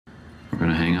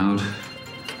hang out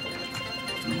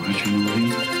and watch a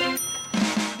movie.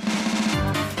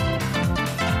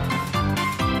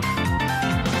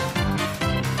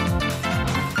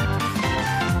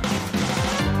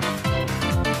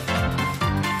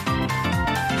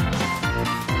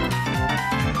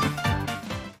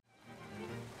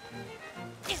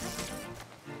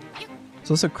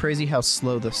 It's also crazy how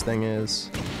slow this thing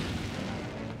is.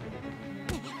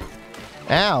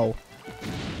 Ow!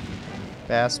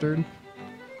 Bastard.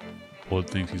 Blood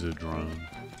thinks he's a drone.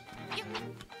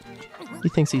 He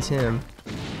thinks he's him.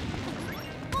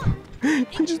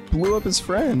 He just blew up his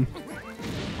friend.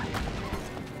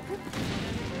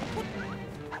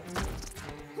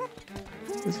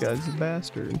 This guy's a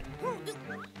bastard.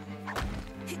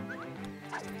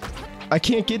 I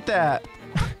can't get that!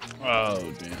 Oh,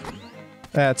 damn.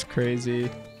 That's crazy.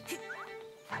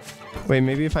 Wait,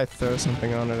 maybe if I throw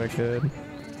something on it I could.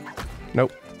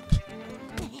 Nope.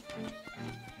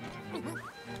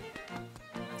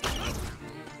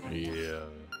 Yeah.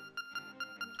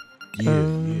 I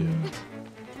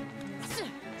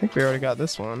think we already got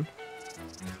this one.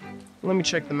 Let me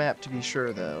check the map to be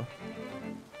sure, though.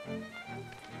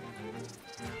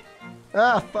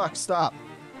 Ah, fuck, stop.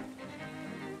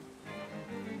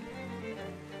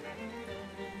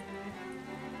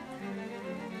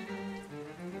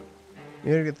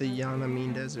 You gotta get the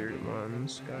Yanamine Desert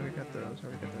ones. Gotta get those,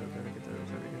 gotta get those, gotta get those,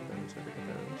 gotta get those, gotta get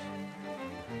those.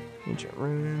 Ancient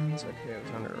ruins. Okay, it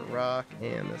was under a rock,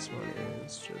 and this one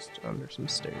is just under some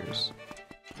stairs.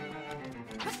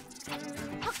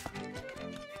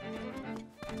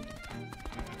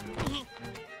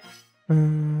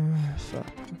 Fuck.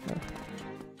 Okay.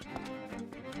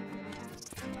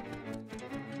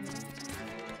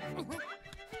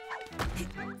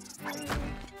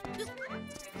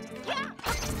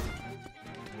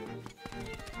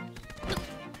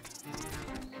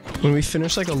 When we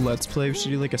finish like a Let's Play, we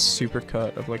should do like a super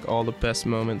cut of like all the best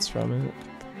moments from it.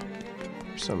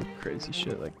 Or some crazy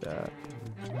shit like that.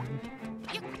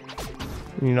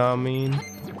 You know what I mean?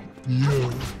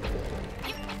 Yeah.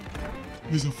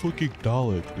 He's a fucking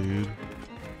Dalek, dude.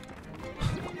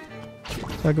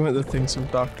 Talking about the things from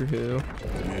Doctor Who.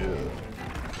 Yeah.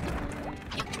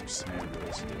 I'm saying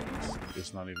this.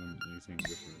 It's not even anything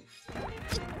different.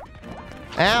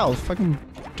 Ow! Fucking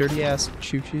dirty ass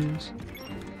choo-choos.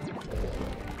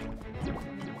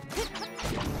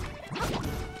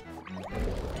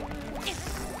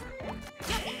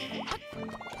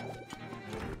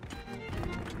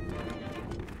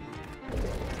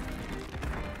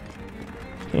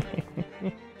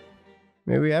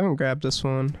 Maybe we haven't grabbed this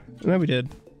one. No, we did.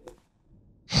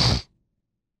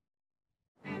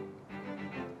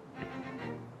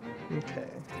 Okay,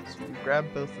 so we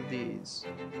grabbed both of these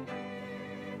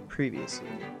previously.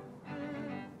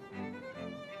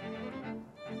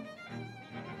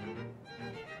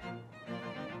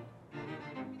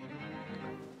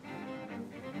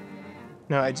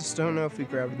 No, I just don't know if we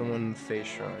grabbed the one in the face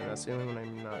shrine. That's the only one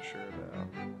I'm not sure about.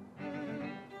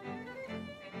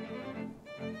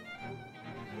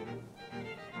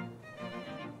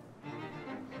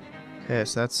 Okay,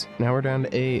 so that's now we're down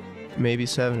to 8, maybe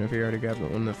 7 if we already grabbed the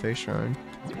one in the face shrine.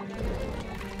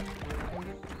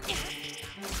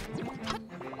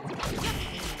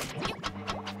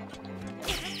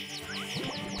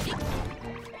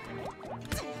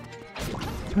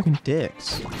 Fucking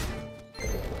dicks.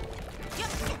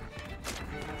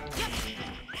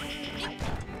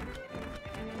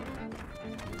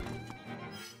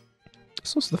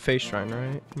 This was the face shrine,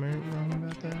 right? Am I wrong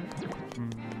about that?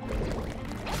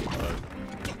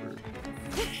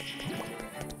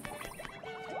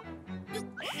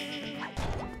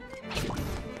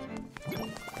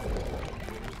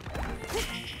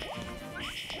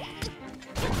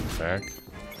 Back.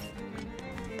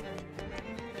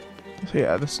 So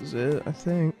yeah, this is it, I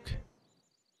think.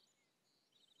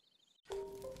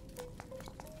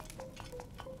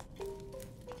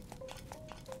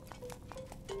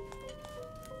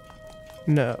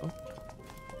 No.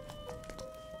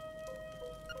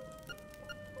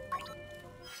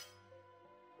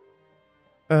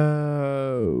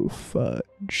 Oh,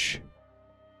 fudge.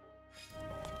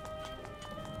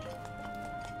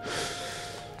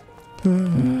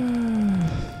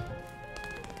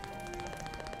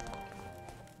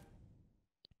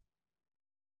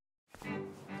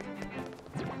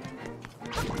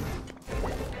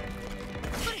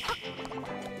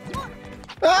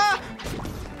 Ah!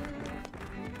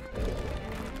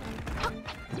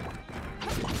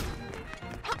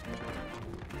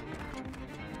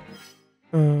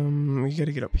 We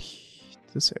gotta get up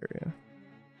this area.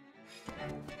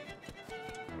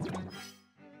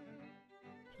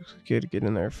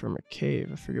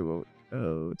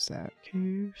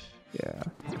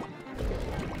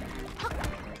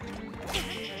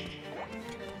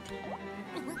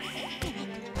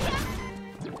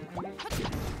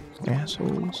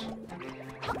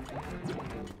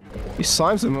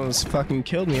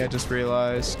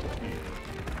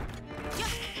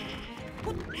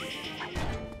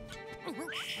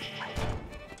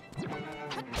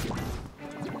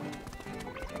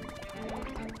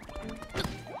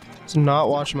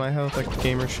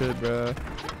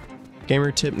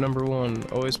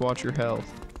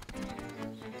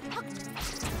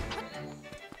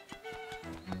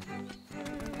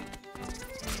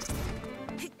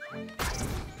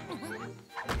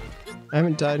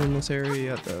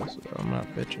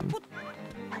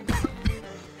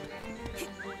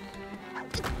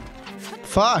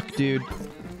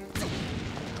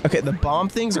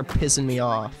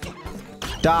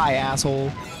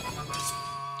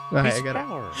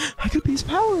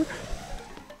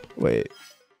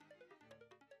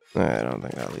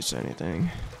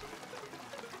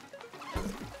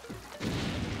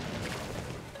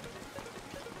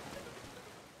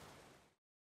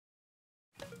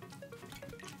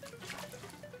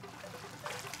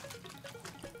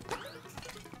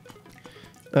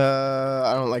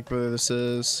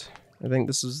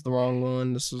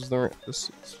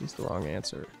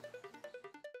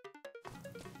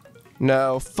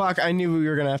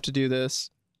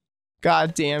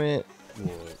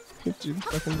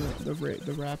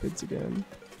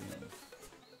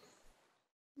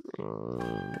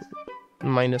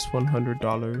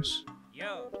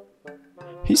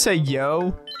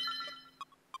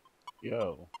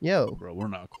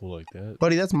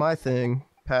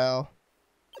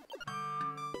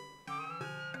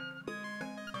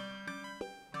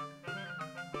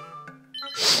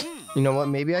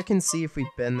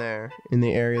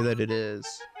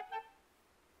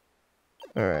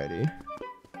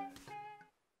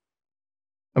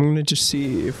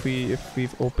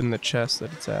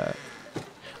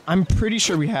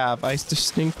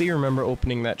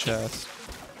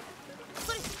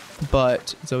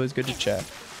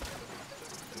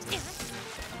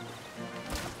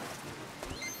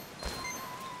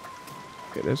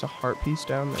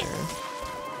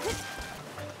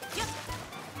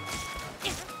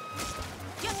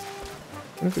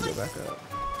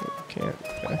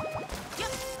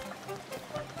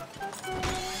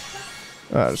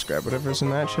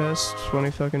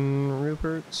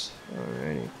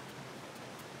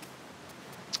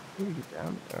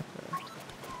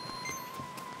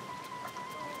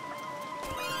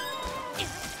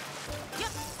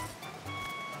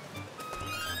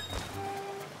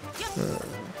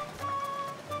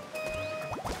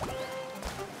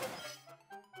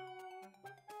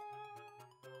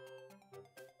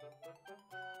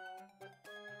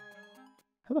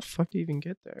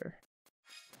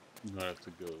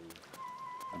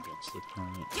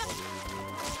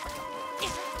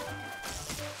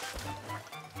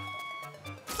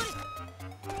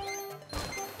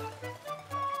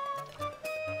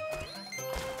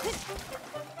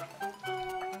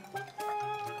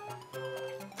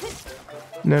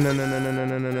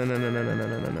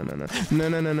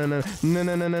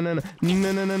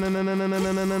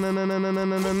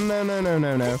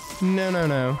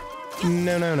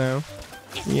 No, no, no.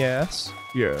 Yes.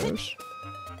 Yes.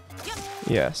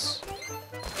 Yes.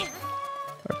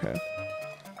 Okay.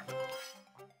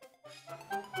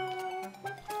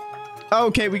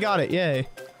 Okay, we got it. Yay.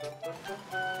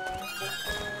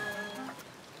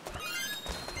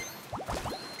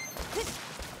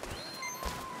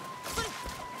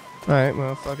 Alright,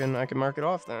 well, fucking, I can mark it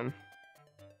off then.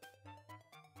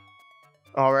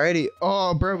 Alrighty.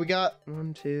 Oh, bro, we got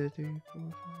 1, 2, 3, 4,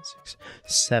 5, 6,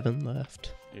 7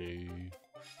 left. Hey.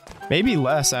 Maybe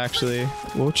less, actually.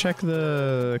 We'll check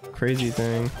the crazy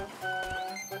thing.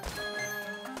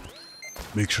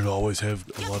 Make sure to always have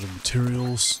a lot of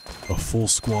materials, a full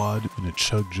squad, and a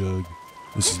chug jug.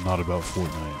 This is not about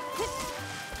Fortnite.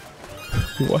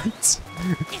 What?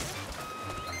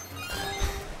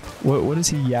 What is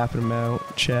he yapping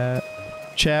about, chat?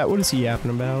 Chat, what is he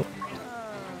yapping about?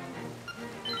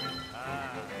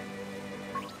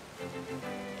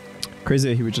 Crazy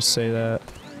that he would just say that.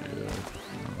 Yeah.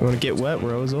 I want to get wet,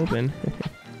 we're always open.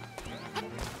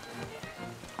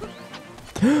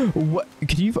 What?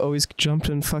 Could you have always jumped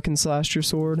and fucking slashed your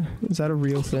sword? Is that a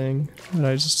real thing that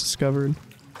I just discovered?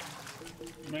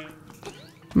 Man.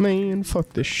 Man,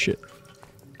 fuck this shit.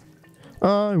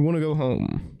 I want to go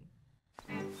home.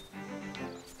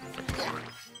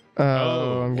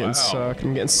 Oh, I'm getting wow. sucked.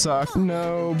 I'm getting sucked.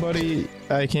 No, buddy.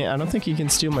 I can't. I don't think you can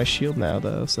steal my shield now,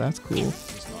 though, so that's cool.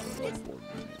 It's not about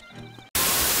Fortnite.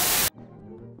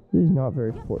 This is not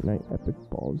very Fortnite epic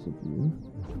balls of you.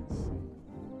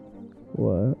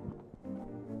 What?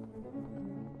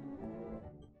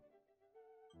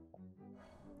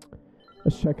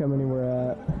 Let's check how many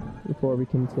we're at before we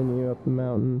continue up the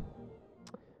mountain.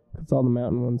 It's all the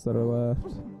mountain ones that are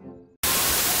left.